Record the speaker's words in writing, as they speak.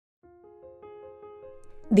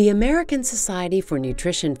The American Society for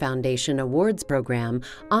Nutrition Foundation Awards program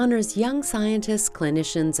honors young scientists,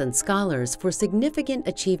 clinicians, and scholars for significant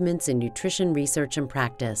achievements in nutrition research and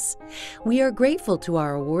practice. We are grateful to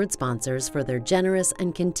our award sponsors for their generous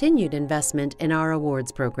and continued investment in our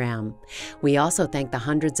awards program. We also thank the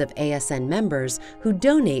hundreds of ASN members who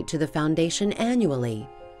donate to the foundation annually.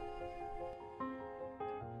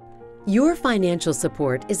 Your financial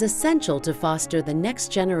support is essential to foster the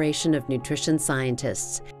next generation of nutrition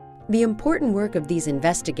scientists. The important work of these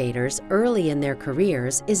investigators early in their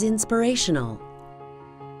careers is inspirational.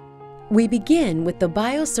 We begin with the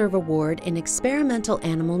BioServe Award in Experimental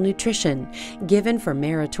Animal Nutrition, given for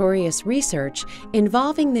meritorious research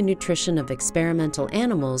involving the nutrition of experimental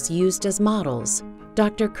animals used as models.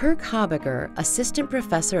 Dr. Kirk Habiger, Assistant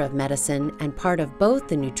Professor of Medicine and part of both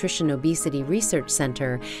the Nutrition Obesity Research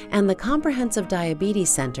Center and the Comprehensive Diabetes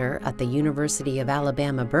Center at the University of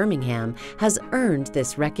Alabama, Birmingham, has earned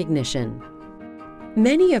this recognition.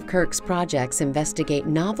 Many of Kirk's projects investigate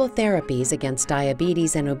novel therapies against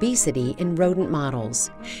diabetes and obesity in rodent models.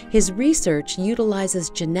 His research utilizes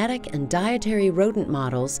genetic and dietary rodent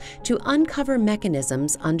models to uncover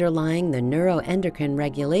mechanisms underlying the neuroendocrine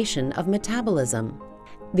regulation of metabolism.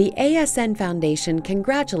 The ASN Foundation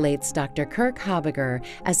congratulates Dr. Kirk Habiger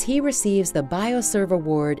as he receives the BioServe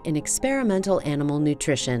Award in Experimental Animal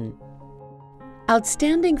Nutrition.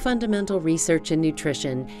 Outstanding fundamental research in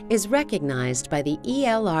nutrition is recognized by the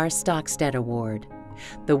ELR Stockstead Award.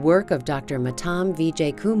 The work of Dr. Matam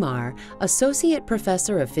Vijay Kumar, Associate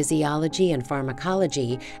Professor of Physiology and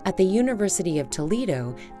Pharmacology at the University of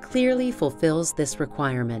Toledo, clearly fulfills this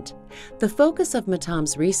requirement. The focus of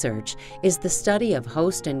Matam's research is the study of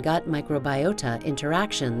host and gut microbiota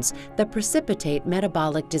interactions that precipitate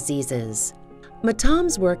metabolic diseases.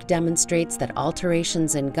 Matam's work demonstrates that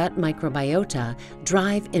alterations in gut microbiota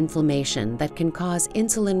drive inflammation that can cause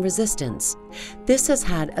insulin resistance. This has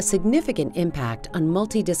had a significant impact on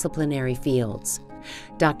multidisciplinary fields.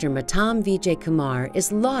 Dr. Matam Vijay Kumar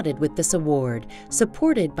is lauded with this award,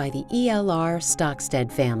 supported by the ELR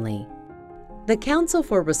Stockstead family. The Council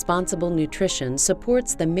for Responsible Nutrition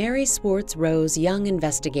supports the Mary Swartz Rose Young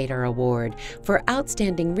Investigator Award for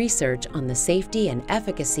outstanding research on the safety and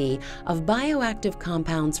efficacy of bioactive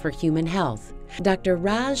compounds for human health. Dr.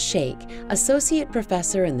 Raz Sheikh, Associate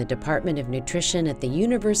Professor in the Department of Nutrition at the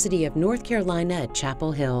University of North Carolina at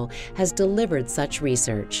Chapel Hill, has delivered such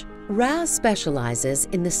research. Raz specializes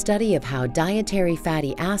in the study of how dietary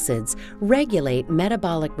fatty acids regulate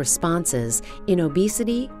metabolic responses in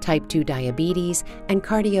obesity, type 2 diabetes, and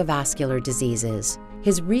cardiovascular diseases.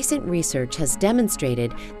 His recent research has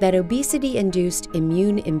demonstrated that obesity-induced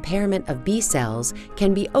immune impairment of B cells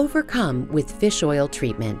can be overcome with fish oil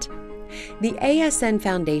treatment. The ASN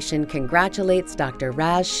Foundation congratulates Dr.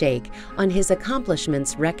 Raz Sheikh on his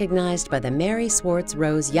accomplishments recognized by the Mary Swartz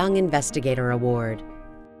Rose Young Investigator Award.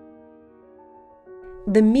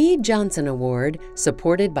 The Mead Johnson Award,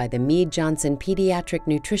 supported by the Mead Johnson Pediatric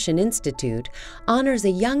Nutrition Institute, honors a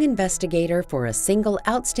young investigator for a single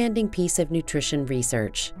outstanding piece of nutrition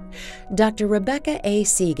research. Dr. Rebecca A.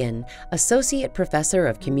 Segan, Associate Professor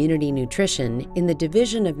of Community Nutrition in the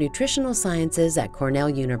Division of Nutritional Sciences at Cornell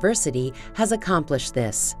University, has accomplished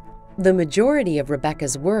this. The majority of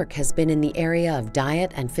Rebecca's work has been in the area of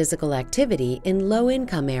diet and physical activity in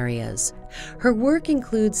low-income areas. Her work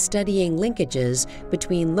includes studying linkages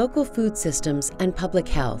between local food systems and public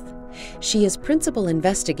health. She is principal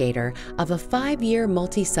investigator of a 5-year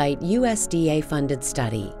multi-site USDA-funded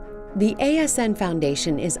study. The ASN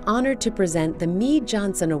Foundation is honored to present the Mead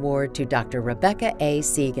Johnson Award to Dr. Rebecca A.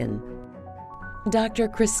 Segan. Dr.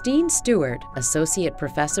 Christine Stewart, Associate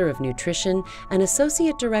Professor of Nutrition and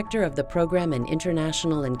Associate Director of the Program in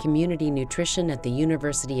International and Community Nutrition at the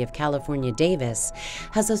University of California, Davis,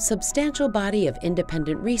 has a substantial body of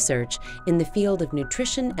independent research in the field of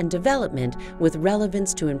nutrition and development with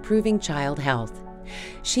relevance to improving child health.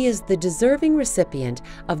 She is the deserving recipient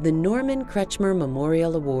of the Norman Kretschmer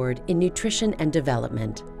Memorial Award in Nutrition and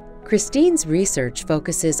Development. Christine's research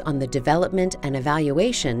focuses on the development and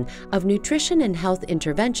evaluation of nutrition and health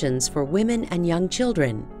interventions for women and young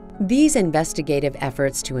children. These investigative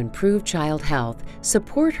efforts to improve child health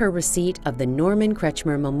support her receipt of the Norman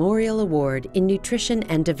Kretschmer Memorial Award in Nutrition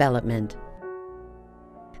and Development.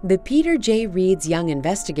 The Peter J. Reed's Young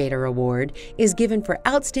Investigator Award is given for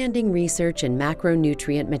outstanding research in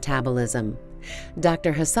macronutrient metabolism.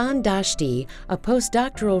 Dr. Hassan Dashti, a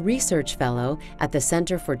postdoctoral research fellow at the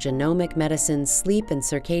Center for Genomic Medicine's Sleep and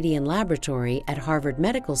Circadian Laboratory at Harvard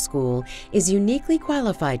Medical School, is uniquely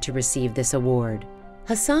qualified to receive this award.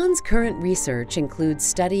 Hassan's current research includes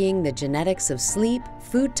studying the genetics of sleep,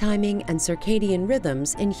 food timing, and circadian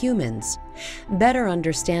rhythms in humans. Better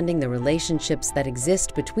understanding the relationships that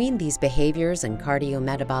exist between these behaviors and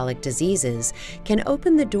cardiometabolic diseases can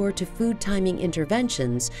open the door to food timing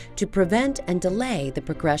interventions to prevent and delay the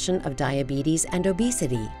progression of diabetes and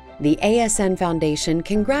obesity. The ASN Foundation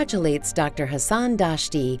congratulates Dr. Hassan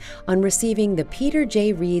Dashti on receiving the Peter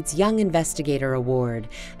J. Reed's Young Investigator Award,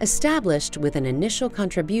 established with an initial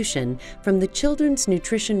contribution from the Children's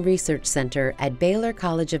Nutrition Research Center at Baylor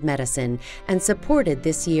College of Medicine and supported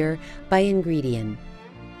this year by Ingredion.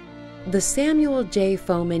 The Samuel J.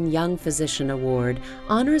 Foman Young Physician Award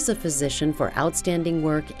honors a physician for outstanding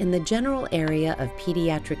work in the general area of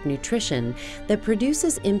pediatric nutrition that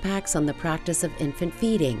produces impacts on the practice of infant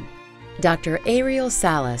feeding. Dr. Ariel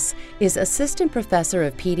Salas is Assistant Professor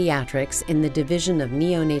of Pediatrics in the Division of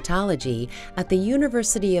Neonatology at the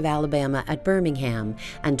University of Alabama at Birmingham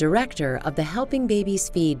and Director of the Helping Babies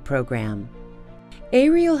Feed program.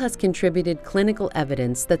 Ariel has contributed clinical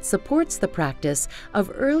evidence that supports the practice of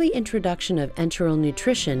early introduction of enteral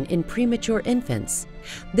nutrition in premature infants.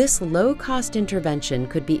 This low-cost intervention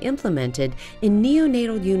could be implemented in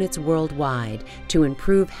neonatal units worldwide to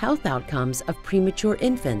improve health outcomes of premature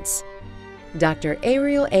infants. Dr.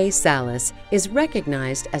 Ariel A. Salas is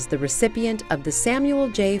recognized as the recipient of the Samuel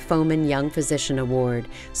J. Foman Young Physician Award,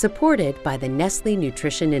 supported by the Nestle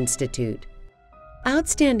Nutrition Institute.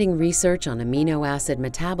 Outstanding research on amino acid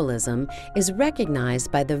metabolism is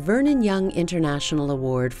recognized by the Vernon Young International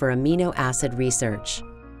Award for Amino Acid Research.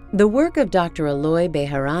 The work of Dr. Eloy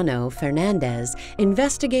Bejarano Fernandez,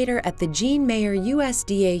 investigator at the Jean Mayer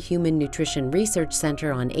USDA Human Nutrition Research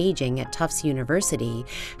Center on Aging at Tufts University,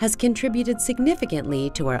 has contributed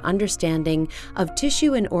significantly to our understanding of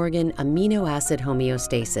tissue and organ amino acid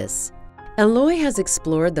homeostasis. Eloy has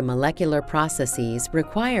explored the molecular processes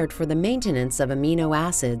required for the maintenance of amino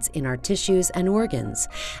acids in our tissues and organs,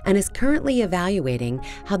 and is currently evaluating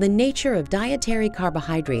how the nature of dietary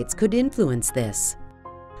carbohydrates could influence this.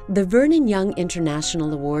 The Vernon Young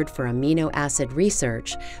International Award for Amino Acid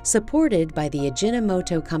Research, supported by the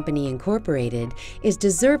Ajinomoto Company Incorporated, is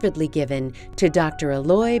deservedly given to Dr.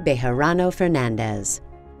 Eloy Bejarano Fernandez.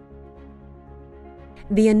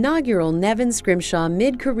 The inaugural Nevin Scrimshaw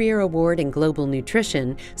Mid-Career Award in Global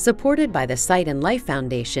Nutrition, supported by the Sight and Life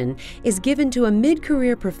Foundation, is given to a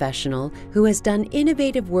mid-career professional who has done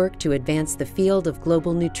innovative work to advance the field of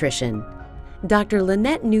global nutrition. Dr.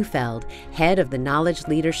 Lynette Neufeld, head of the Knowledge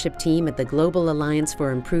Leadership Team at the Global Alliance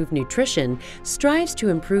for Improved Nutrition, strives to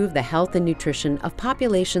improve the health and nutrition of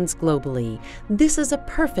populations globally. This is a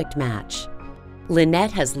perfect match.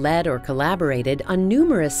 Lynette has led or collaborated on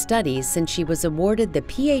numerous studies since she was awarded the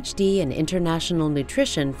PhD in International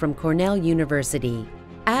Nutrition from Cornell University.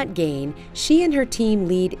 At GAIN, she and her team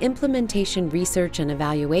lead implementation research and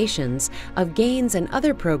evaluations of GAIN's and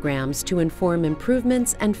other programs to inform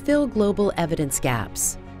improvements and fill global evidence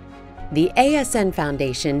gaps. The ASN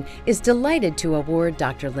Foundation is delighted to award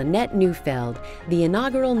Dr. Lynette Neufeld the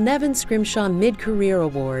inaugural Nevin Scrimshaw Mid-Career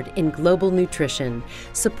Award in Global Nutrition,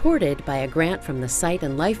 supported by a grant from the Sight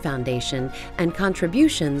and Life Foundation and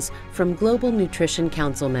contributions from Global Nutrition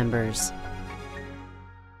Council members.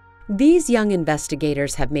 These young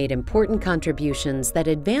investigators have made important contributions that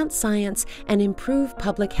advance science and improve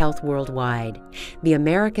public health worldwide. The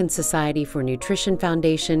American Society for Nutrition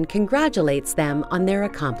Foundation congratulates them on their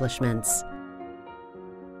accomplishments.